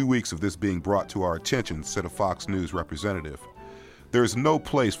within 2 weeks of this being brought to our attention, said a Fox News representative. There is no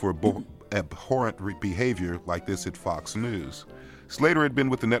place for abhorrent behavior like this at Fox News. Slater had been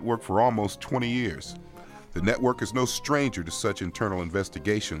with the network for almost 20 years. The network is no stranger to such internal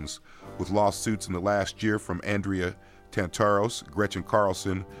investigations, with lawsuits in the last year from Andrea Tantaros, Gretchen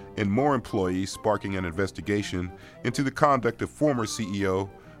Carlson, and more employees sparking an investigation into the conduct of former CEO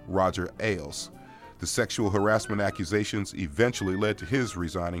Roger Ailes. The sexual harassment accusations eventually led to his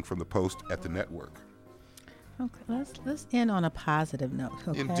resigning from the post at the network. Okay, let's end on a positive note,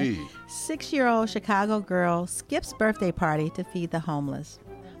 okay? Indeed. 6-year-old Chicago girl skips birthday party to feed the homeless.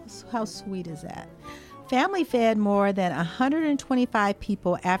 How sweet is that? Family fed more than 125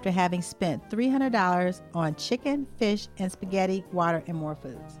 people after having spent $300 on chicken, fish, and spaghetti, water, and more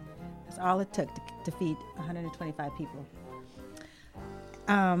foods. That's all it took to feed 125 people.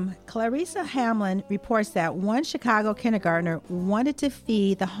 Clarissa Hamlin reports that one Chicago kindergartner wanted to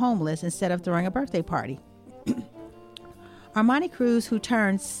feed the homeless instead of throwing a birthday party. Armani Cruz, who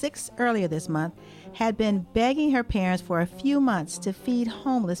turned 6 earlier this month, had been begging her parents for a few months to feed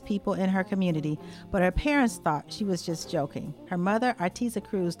homeless people in her community, but her parents thought she was just joking. Her mother, Artiza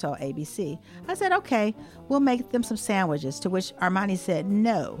Cruz, told ABC, "I said, okay, we'll make them some sandwiches," to which Armani said,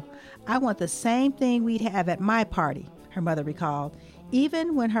 "No, I want the same thing we'd have at my party," her mother recalled.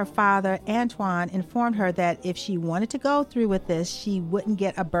 Even when her father, Antoine, informed her that if she wanted to go through with this, she wouldn't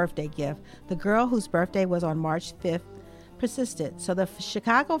get a birthday gift, the girl whose birthday was on March 5th persisted. So the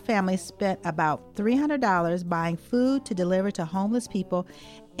Chicago family spent about $300 buying food to deliver to homeless people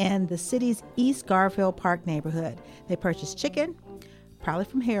in the city's East Garfield Park neighborhood. They purchased chicken, probably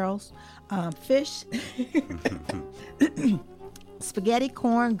from Harold's, fish, spaghetti,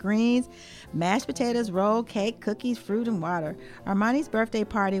 corn, greens, mashed potatoes, rolled cake, cookies, fruit, and water. Armani's birthday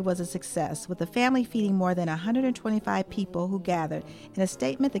party was a success, with the family feeding more than 125 people who gathered. In a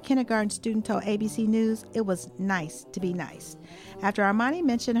statement, the kindergarten student told ABC News it was nice to be nice. After Armani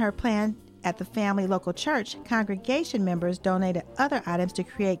mentioned her plan at the family local church, congregation members donated other items to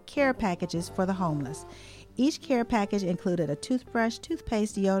create care packages for the homeless. Each care package included a toothbrush,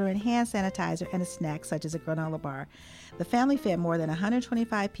 toothpaste, deodorant, hand sanitizer, and a snack such as a granola bar. The family fed more than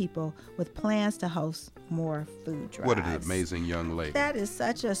 125 people with plans to host more food drives. What an amazing young lady. That is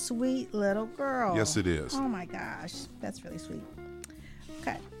such a sweet little girl. Yes, it is. Oh, my gosh. That's really sweet.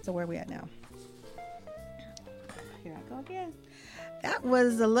 Okay, so where are we at now? Here I go again. That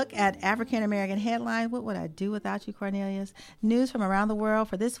was a look at African American headlines. What would I do without you, Cornelius? News from around the world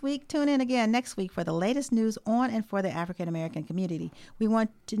for this week. Tune in again next week for the latest news on and for the African American community. We want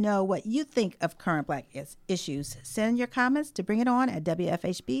to know what you think of current Black issues. Send your comments to Bring It On at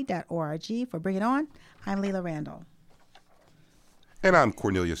WFHB.org. For Bring It On, I'm Leila Randall. And I'm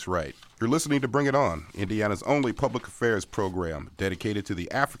Cornelius Wright. You're listening to Bring It On, Indiana's only public affairs program dedicated to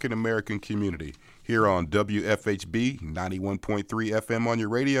the African American community, here on WFHB 91.3 FM on your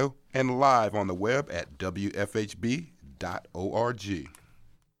radio and live on the web at WFHB.org.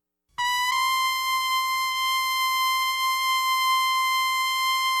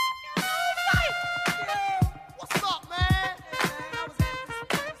 What's up, man?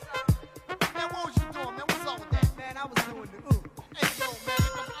 Man, what was you doing, man? What's up with that? Man, I was doing the ooh. Hey, yo, man,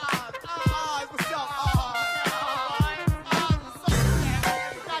 them eyes, what's up?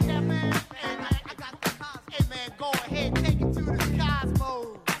 Got that, man? Hey, man, I got the cosmos. Hey, man, go ahead, take it to the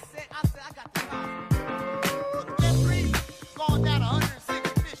cosmos. I said, I got the cosmos. That breeze going down 100.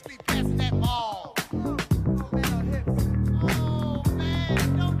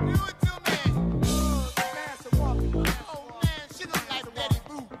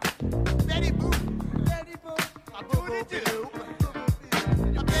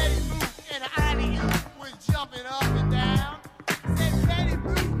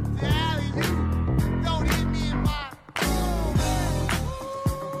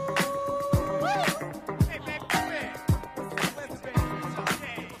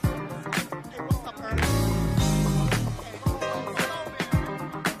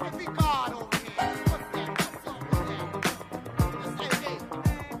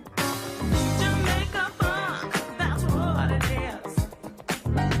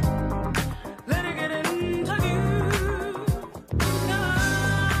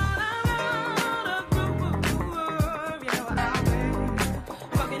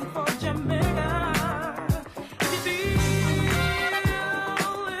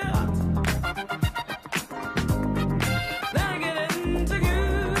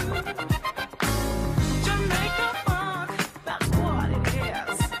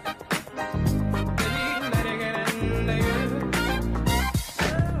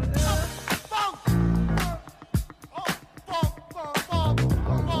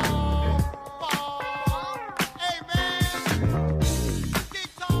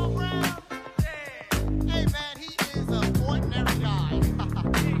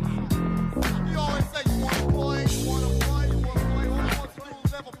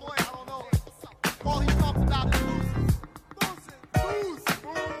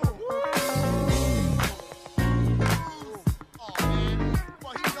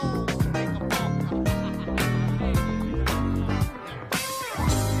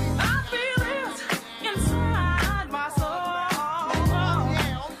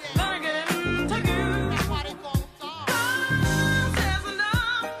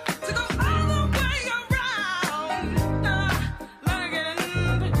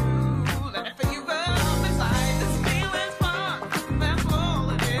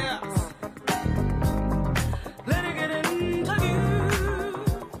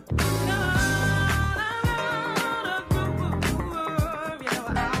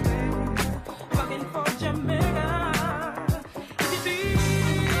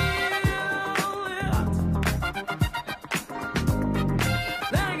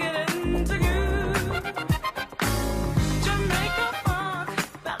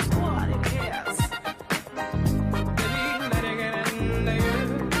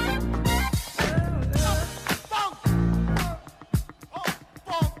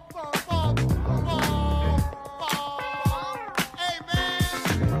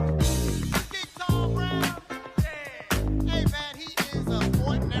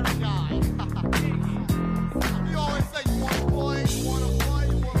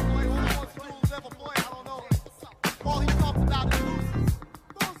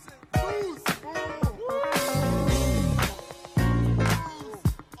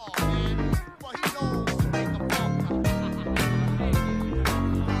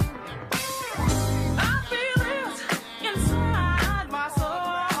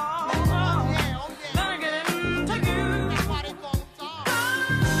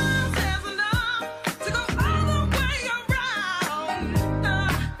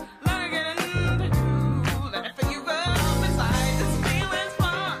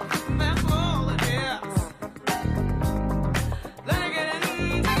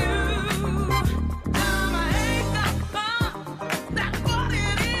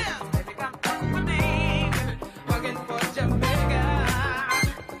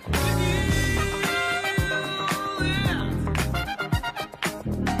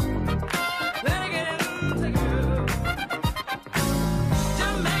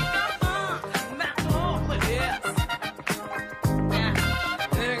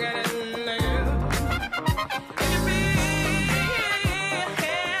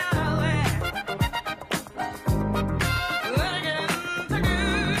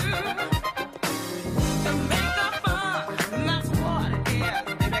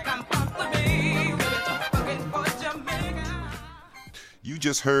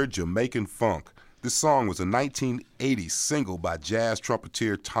 just heard Jamaican Funk. This song was a 1980 single by jazz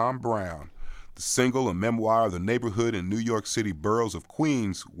trumpeter Tom Brown. The single, a memoir of the neighborhood in New York City boroughs of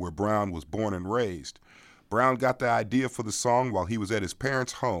Queens, where Brown was born and raised. Brown got the idea for the song while he was at his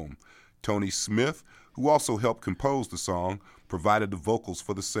parents' home. Tony Smith, who also helped compose the song, provided the vocals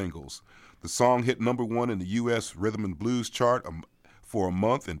for the singles. The song hit number 1 in the U.S. Rhythm and Blues chart for a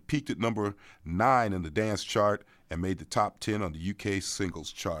month and peaked at number 9 in the dance chart and made the top 10 on the UK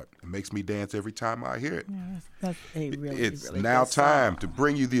singles chart. It makes me dance every time I hear it. Yeah, that's a really, It's really now good time song. to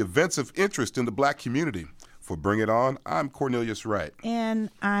bring you the events of interest in the black community. For Bring It On, I'm Cornelius Wright. And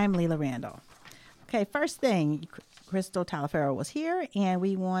I'm Leila Randall. Okay, first thing, Crystal Talaferro was here, and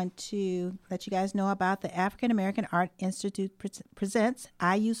we want to let you guys know about the African American Art Institute presents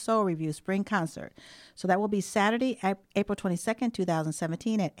IU Soul Review Spring Concert. So that will be Saturday, April 22nd,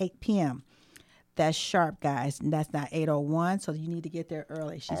 2017 at 8 p.m. That's sharp, guys, and that's not 8:01, so you need to get there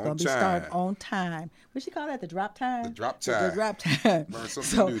early. She's going to be starting on time. What she call that, the drop time? The drop time. The drop time. Learn something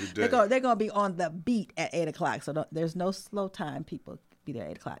So new today. they're going to be on the beat at 8 o'clock, so there's no slow time, people. Be there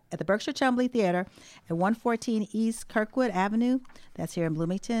at 8 o'clock. At the Berkshire Chumley Theater at 114 East Kirkwood Avenue. That's here in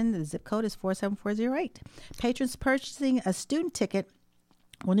Bloomington. The zip code is 47408. Patrons purchasing a student ticket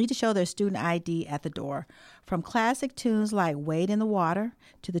will need to show their student ID at the door. From classic tunes like Wade in the Water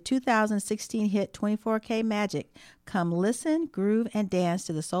to the 2016 hit 24K Magic, come listen, groove, and dance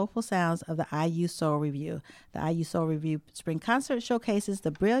to the soulful sounds of the IU Soul Review. The IU Soul Review Spring Concert showcases the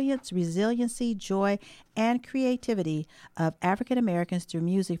brilliance, resiliency, joy, and creativity of African Americans through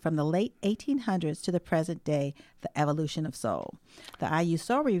music from the late 1800s to the present day, the evolution of soul. The IU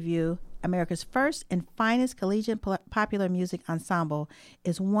Soul Review, America's first and finest collegiate popular music ensemble,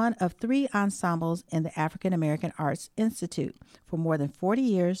 is one of 3 ensembles in the African American Arts Institute. For more than 40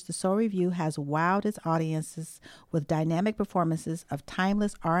 years, the Soul Review has wowed its audiences with dynamic performances of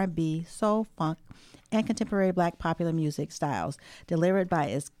timeless R&B, soul, funk, and contemporary black popular music styles, delivered by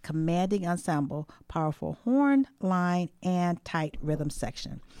its commanding ensemble, powerful horn, line, and tight rhythm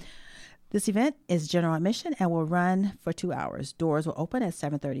section. This event is general admission and will run for 2 hours. Doors will open at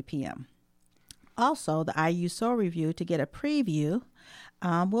 7:30 p.m. Also, the IU Soul Review, to get a preview,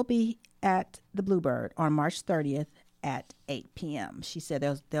 will be at the Bluebird on March 30th at 8 p.m. She said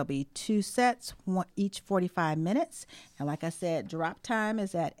there'll be 2 sets, each 45 minutes. And like I said, drop time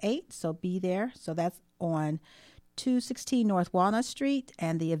is at 8, so be there. So that's on 216 North Walnut Street.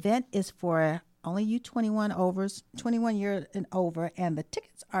 And the event is for only you 21 years and over, and the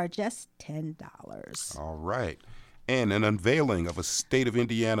tickets are just $10. All right. And an unveiling of a state of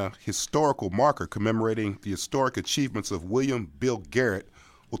Indiana historical marker commemorating the historic achievements of William Bill Garrett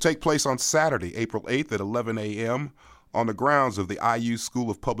will take place on Saturday, April 8th at 11 a.m. on the grounds of the IU School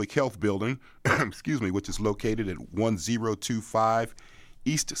of Public Health building, which is located at 1025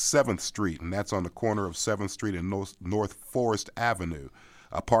 East 7th Street, and that's on the corner of 7th Street and North Forest Avenue.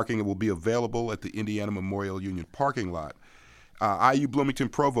 Parking will be available at the Indiana Memorial Union parking lot. IU Bloomington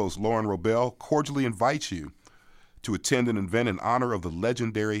Provost Lauren Robel cordially invites you to attend an event in honor of the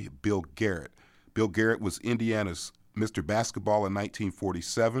legendary Bill Garrett. Bill Garrett was Indiana's Mr. Basketball in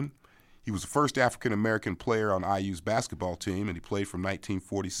 1947. He was the first African-American player on IU's basketball team, and he played from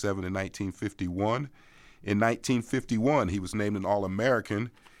 1947 to 1951. In 1951, he was named an All-American.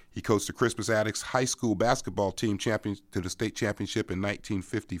 He coached the Crispus Attucks High School basketball team to the state championship in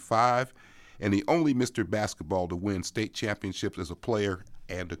 1955, and the only Mr. Basketball to win state championships as a player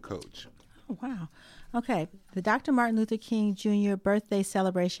and a coach. Oh, wow. Okay, the Dr. Martin Luther King Jr. Birthday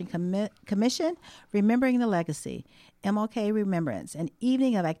Celebration Commission, Remembering the Legacy, MLK Remembrance, an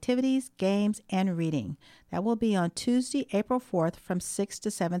evening of activities, games, and reading. That will be on Tuesday, April 4th from 6 to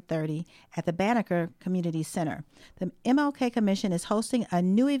 7:30 at the Banneker Community Center. The MLK Commission is hosting a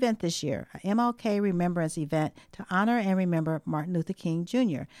new event this year, an MLK Remembrance event to honor and remember Martin Luther King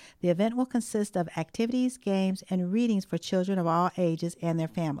Jr. The event will consist of activities, games, and readings for children of all ages and their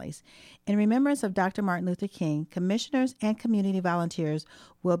families. In remembrance of Dr. Martin Luther King, commissioners and community volunteers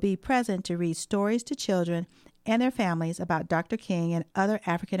will be present to read stories to children and their families about Dr. King and other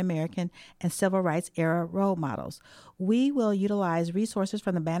African American and civil rights era role models. We will utilize resources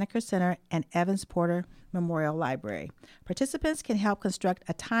from the Banneker Center and Evans Porter Memorial Library. Participants can help construct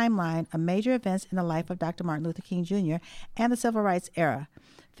a timeline of major events in the life of Dr. Martin Luther King Jr. and the civil rights era.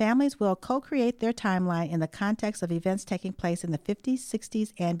 Families will co-create their timeline in the context of events taking place in the 50s,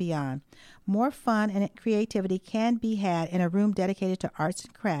 60s, and beyond. More fun and creativity can be had in a room dedicated to arts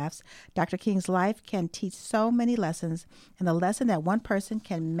and crafts. Dr. King's life can teach so many lessons, and the lesson that one person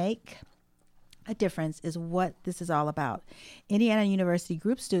can make a difference is what this is all about. Indiana University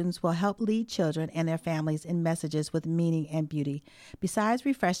group students will help lead children and their families in messages with meaning and beauty. Besides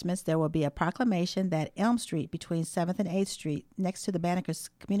refreshments, there will be a proclamation that Elm Street between 7th and 8th Street next to the Banneker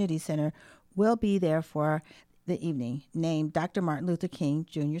Community Center will be there for the evening, named Dr. Martin Luther King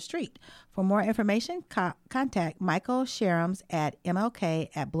Jr. Street. For more information, contact Michael Sherams at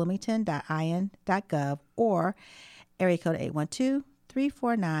mlk@bloomington.in.gov or area code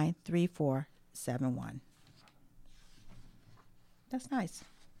 812-349-3471. That's nice.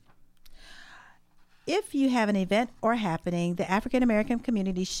 If you have an event or happening the African American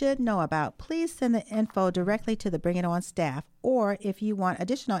community should know about, please send the info directly to the Bring It On staff. Or if you want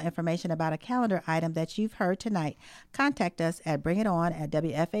additional information about a calendar item that you've heard tonight, contact us at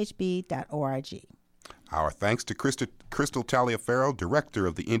bringiton@wfhb.org. Our thanks to Crystal Taliaferro, director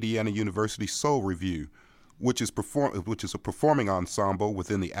of the Indiana University Soul Review, which is a performing ensemble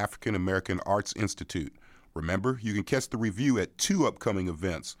within the African American Arts Institute. Remember, you can catch the review at 2 upcoming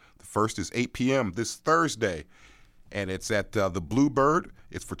events. The first is 8 p.m. this Thursday, and it's at the Bluebird.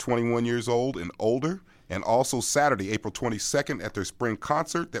 It's for 21 years old and older. And also Saturday, April 22nd, at their spring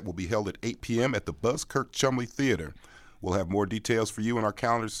concert that will be held at 8 p.m. at the Buzzkirk Chumley Theater. We'll have more details for you in our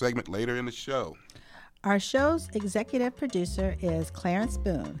calendar segment later in the show. Our show's executive producer is Clarence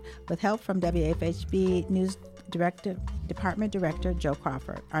Boone, with help from WFHB News Department Director Joe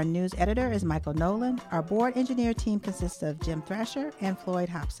Crawford. Our news editor is Michael Nolan. Our board engineer team consists of Jim Thrasher and Floyd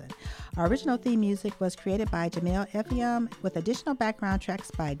Hobson. Our original theme music was created by Jamil Effiam, with additional background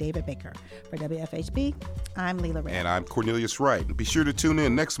tracks by David Baker. For WFHB, I'm Leila Ray. And I'm Cornelius Wright. Be sure to tune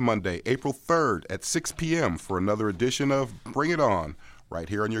in next Monday, April 3rd at 6 p.m. for another edition of Bring It On, right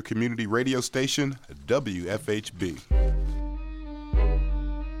here on your community radio station, WFHB.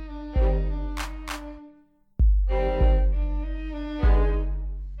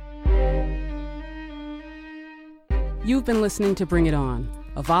 You've been listening to Bring It On,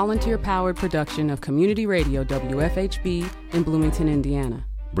 a volunteer-powered production of Community Radio WFHB in Bloomington, Indiana.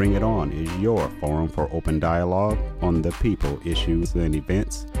 Bring It On is your forum for open dialogue on the people, issues, and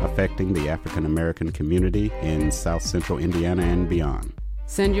events affecting the African American community in South Central Indiana and beyond.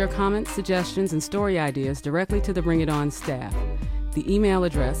 Send your comments, suggestions, and story ideas directly to the Bring It On staff. The email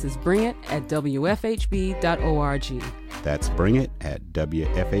address is bringit@wfhb.org. That's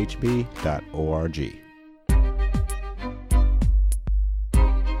bringit@wfhb.org.